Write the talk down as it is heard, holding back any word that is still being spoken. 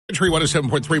Country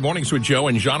 107.3 Mornings with Joe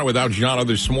and Jahna without Jahna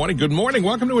this morning. Good morning.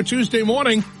 Welcome to a Tuesday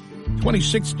morning,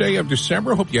 26th day of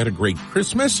December. Hope you had a great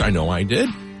Christmas. I know I did.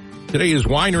 Today is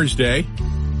Winer's Day.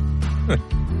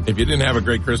 If you didn't have a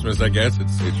great Christmas, I guess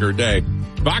it's your day.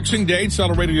 Boxing Day,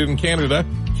 celebrated in Canada.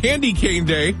 Candy Cane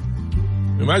Day.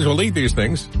 We might as well eat these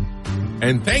things.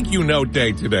 And Thank You Note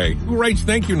Day today. Who writes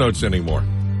thank you notes anymore?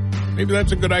 Maybe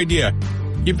that's a good idea.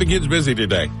 Keep the kids busy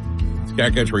today. It's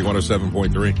Cat Country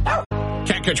 107.3.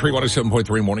 Cat Country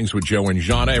 107.3 Mornings with Joe and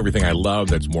Jahna. Everything I love.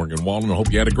 That's Morgan Wallen. I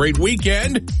hope you had a great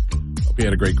weekend. Hope you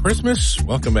had a great Christmas.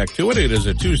 Welcome back to it. It is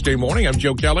a Tuesday morning. I'm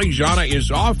Joe Kelly. Jahna is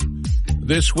off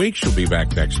this week. She'll be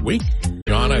back next week.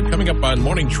 Jahna, coming up on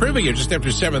Morning Trivia just after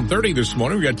 7:30 this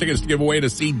morning. We got tickets to give away to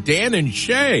see Dan and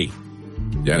Shay.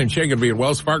 Dan and Shay going to be at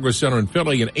Wells Fargo Center in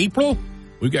Philly in April.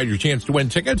 We've got your chance to win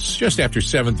tickets just after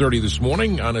 7:30 this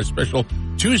morning on a special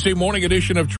Tuesday morning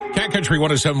edition of Cat Country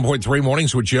 107.3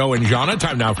 Mornings with Joe and Jahna.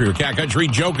 Time now for your Cat Country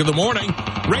Joke of the Morning.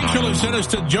 Rachel has sent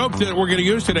us a joke that we're going to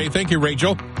use today. Thank you,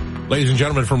 Rachel. Ladies and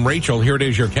gentlemen, from Rachel, here it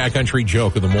is, your Cat Country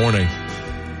Joke of the Morning.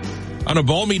 On a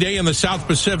balmy day in the South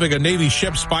Pacific, a Navy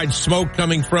ship spied smoke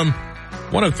coming from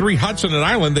one of 3 huts on an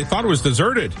island. They thought it was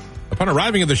deserted. Upon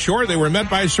arriving at the shore, they were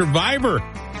met by a survivor.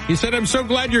 He said, "I'm so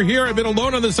glad you're here. I've been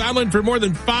alone on this island for more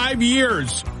than 5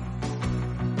 years."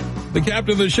 The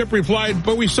captain of the ship replied,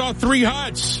 "But we saw 3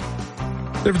 huts."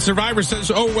 The survivor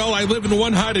says, "Oh, well, I live in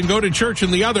one hut and go to church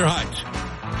in the other hut."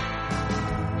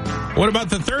 "What about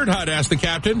the 3rd hut?" asked the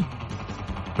captain.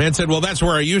 Man said, "Well, that's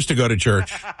where I used to go to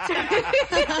church."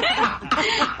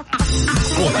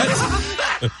 What?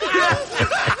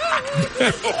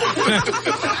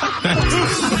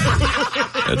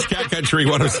 That's Cat Country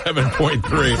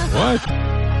 107.3. What?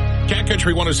 Cat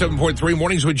Country 107.3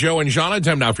 Mornings with Joe and Jahna.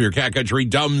 Time now for your Cat Country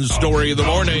Dumb Story of the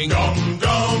Morning.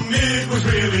 It was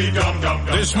really dumb.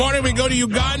 This morning we go to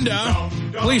Uganda.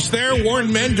 Police there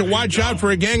warned men to watch out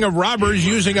for a gang of robbers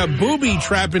using a booby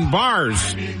trap in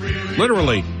bars.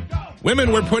 Literally.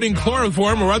 Women were putting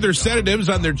chloroform or other sedatives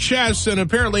on their chests and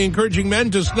apparently encouraging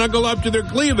men to snuggle up to their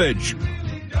cleavage.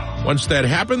 Once that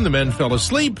happened, the men fell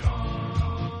asleep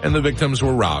and the victims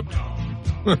were robbed.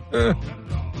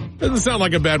 Doesn't sound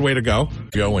like a bad way to go.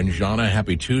 Joe and Jahna,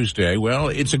 happy Tuesday. Well,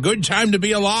 it's a good time to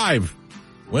be alive.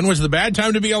 When was the bad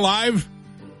time to be alive?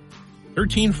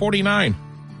 1349.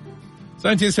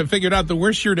 Scientists have figured out the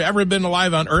worst year to ever have been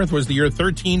alive on Earth was the year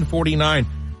 1349.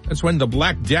 That's when the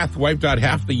Black Death wiped out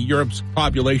half the Europe's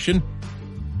population.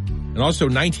 And also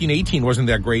 1918 wasn't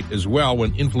that great as well,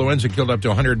 when influenza killed up to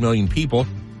 100 million people.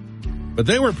 But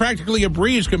they were practically a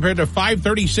breeze compared to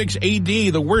 536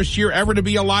 AD, the worst year ever to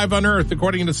be alive on Earth,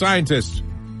 according to scientists.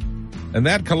 And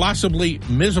that colossally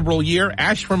miserable year,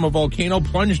 ash from a volcano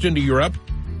plunged into Europe,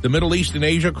 the Middle East, and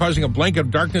Asia, causing a blanket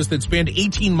of darkness that spanned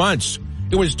 18 months.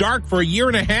 It was dark for a year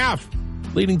and a half,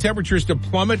 leading temperatures to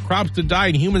plummet, crops to die,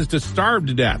 and humans to starve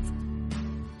to death.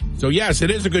 So yes, it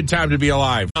is a good time to be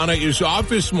alive. Jahna is off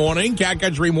this morning. Cat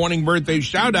Country morning birthday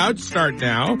shout-outs start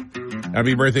now.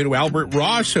 Happy birthday to Albert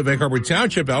Ross of Egg Harbor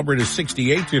Township. Albert is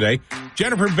 68 today.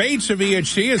 Jennifer Bates of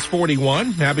EHC is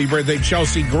 41. Happy birthday,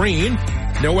 Chelsea Green.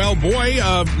 Noelle Boy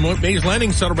of Mays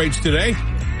Landing celebrates today.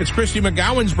 It's Christy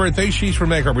McGowan's birthday. She's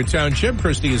from Egg Harbor Township.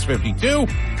 Christy is 52.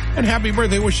 And happy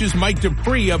birthday wishes Mike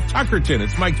Dupree of Tuckerton.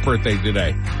 It's Mike's birthday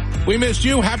today. We missed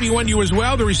you. Happy one to you as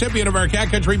well. The recipient of our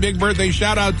Cat Country big birthday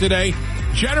shout out today,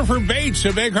 Jennifer Bates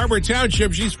of Egg Harbor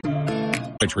Township. She's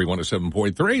Country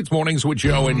 107.3. It's Mornings with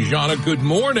Joe and Jahna. Good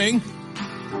morning.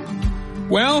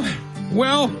 Well.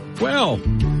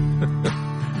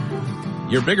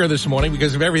 You're bigger this morning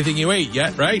because of everything you ate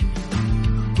yet, right?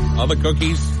 All the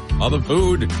cookies, all the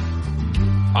food.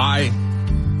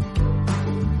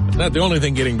 It's not the only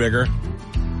thing getting bigger.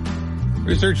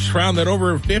 Research found that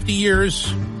over 50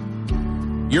 years,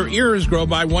 your ears grow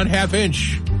by 1/2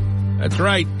 inch. That's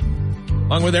right.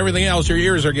 Along with everything else, your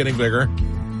ears are getting bigger.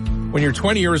 When you're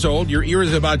 20 years old, your ear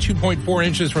is about 2.4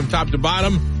 inches from top to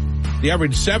bottom. The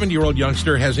average 70-year-old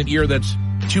youngster has an ear that's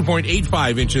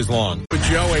 2.85 inches long. With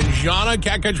Joe and Jahna,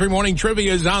 Cat Country Morning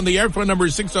Trivia is on the air. Phone number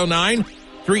is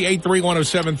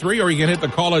 609-383-1073, or you can hit the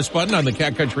call us button on the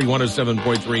Cat Country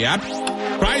 107.3 app.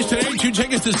 Prize today, 2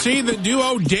 tickets to see the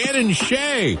duo Dan and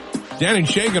Shay. Dan and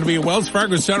Shay going to be at Wells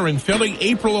Fargo Center in Philly,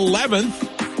 April 11th.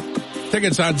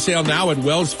 Tickets on sale now at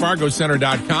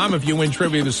wellsfargocenter.com. If you win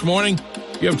trivia this morning,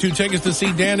 you have 2 tickets to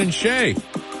see Dan and Shay.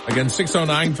 Again,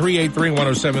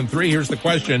 609-383-1073. Here's the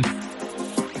question.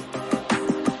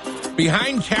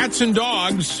 Behind cats and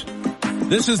dogs,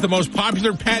 this is the most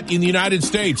popular pet in the United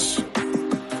States.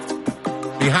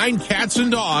 Behind cats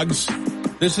and dogs,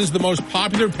 this is the most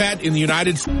popular pet in the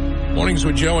United States. Mornings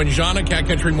with Joe and Jahna. Cat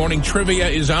Country Morning Trivia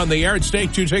is on the air. At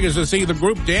stake, 2 tickets to see the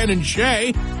group Dan and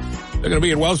Shay. They're going to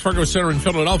be at Wells Fargo Center in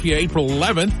Philadelphia, April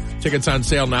 11th. Tickets on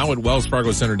sale now at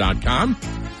wellsfargocenter.com.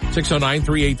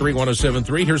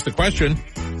 609-383-1073. Here's the question.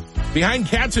 Behind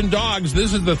cats and dogs,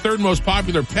 this is the third most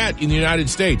popular pet in the United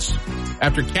States.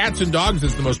 After cats and dogs,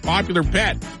 it's the most popular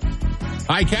pet.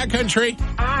 Hi, Cat Country.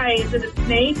 Hi, is it a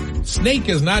snake? Snake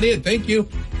is not it. Thank you.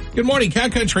 Good morning,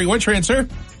 Cat Country. What's your answer?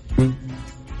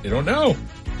 You don't know.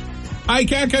 Hi,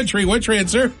 Cat Country. What's your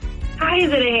answer? Hi,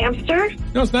 is it a hamster?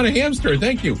 No, it's not a hamster.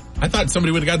 Thank you. I thought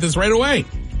somebody would have got this right away.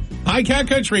 Hi, Cat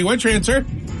Country. What's your answer?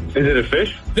 Is it a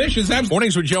fish? Fish is absolutely.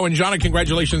 Mornings with Joe and Jahna.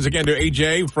 Congratulations again to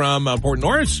AJ from Port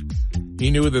Norris.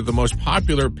 He knew that the most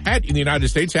popular pet in the United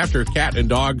States after cat and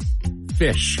dog,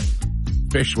 fish.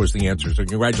 Fish was the answer. So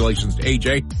congratulations to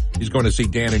AJ. He's going to see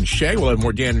Dan and Shay. We'll have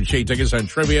more Dan and Shay tickets on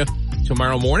trivia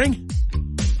tomorrow morning.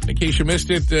 In case you missed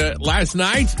it last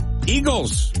night,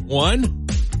 Eagles won.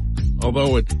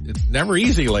 Although it's never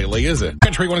easy lately, is it?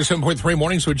 Country 107.3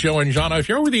 Mornings with Joe and Jahna. If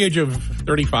you're over the age of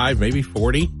 35, maybe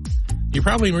 40, you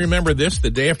probably remember this,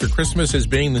 the day after Christmas as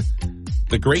being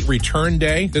the great return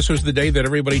day. This was the day that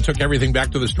everybody took everything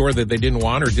back to the store that they didn't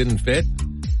want or didn't fit.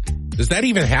 Does that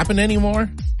even happen anymore?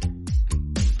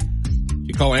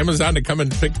 You call Amazon to come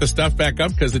and pick the stuff back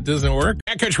up because it doesn't work?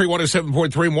 Cat Country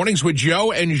 107.3 Mornings with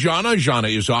Joe and Jahna.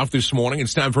 Jahna is off this morning.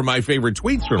 It's time for my favorite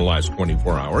tweets for the last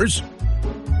 24 hours.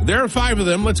 There are 5 of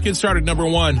them. Let's get started. Number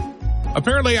 1.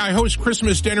 Apparently, I host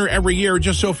Christmas dinner every year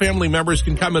just so family members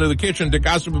can come into the kitchen to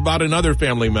gossip about another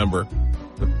family member.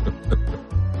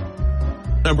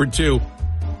 Number 2.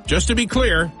 Just to be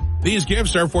clear, these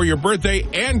gifts are for your birthday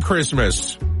and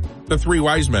Christmas. The 3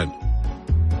 wise men.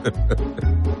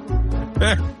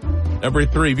 Number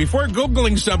 3. Before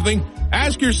Googling something,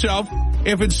 ask yourself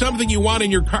if it's something you want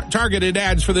in your targeted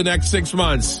ads for the next 6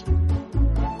 months.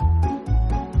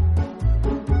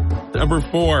 Number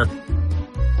 4.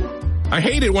 I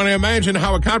hate it when I imagine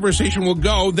how a conversation will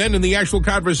go, then in the actual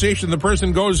conversation, the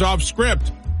person goes off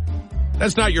script.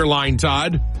 That's not your line,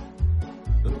 Todd.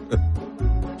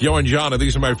 Joe and Jahna,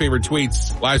 these are my favorite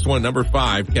tweets. Last one, number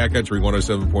 5, Cat Country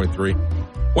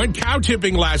 107.3. Went cow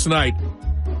tipping last night.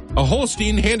 A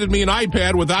Holstein handed me an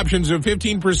iPad with options of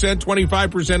 15%,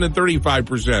 25%, and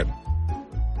 35%.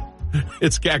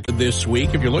 It's Cat this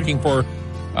week. If you're looking for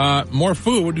more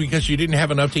food because you didn't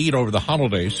have enough to eat over the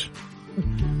holidays,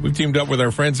 we've teamed up with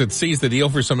our friends at Seize the Deal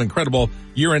for some incredible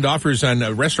year-end offers on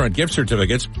restaurant gift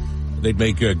certificates. They'd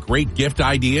make great gift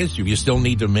ideas. If you still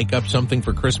need to make up something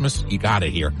for Christmas, you got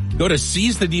it here. Go to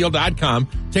seizethedeal.com.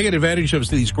 Take advantage of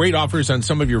these great offers on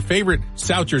some of your favorite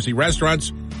South Jersey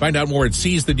restaurants. Find out more at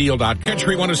seizethedeal.com.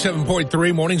 Country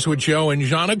 107.3 Mornings with Joe and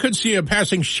Jahna. Could see a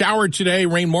passing shower today.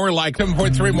 Rain more like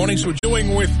 7.3 Mornings with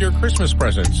doing with your Christmas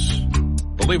presents.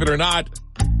 Believe it or not,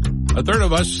 a third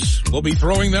of us will be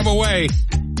throwing them away.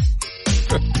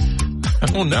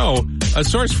 Oh no. A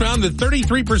source found that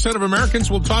 33% of Americans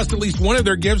will toss at least one of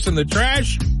their gifts in the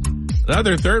trash.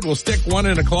 Another third will stick one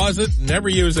in a closet and never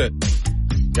use it.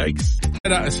 Yikes.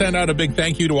 Send out a big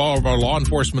thank you to all of our law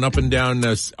enforcement up and down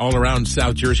all around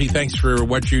South Jersey. Thanks for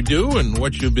what you do and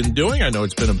what you've been doing. I know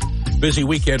it's been a busy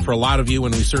weekend for a lot of you,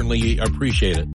 and we certainly appreciate it.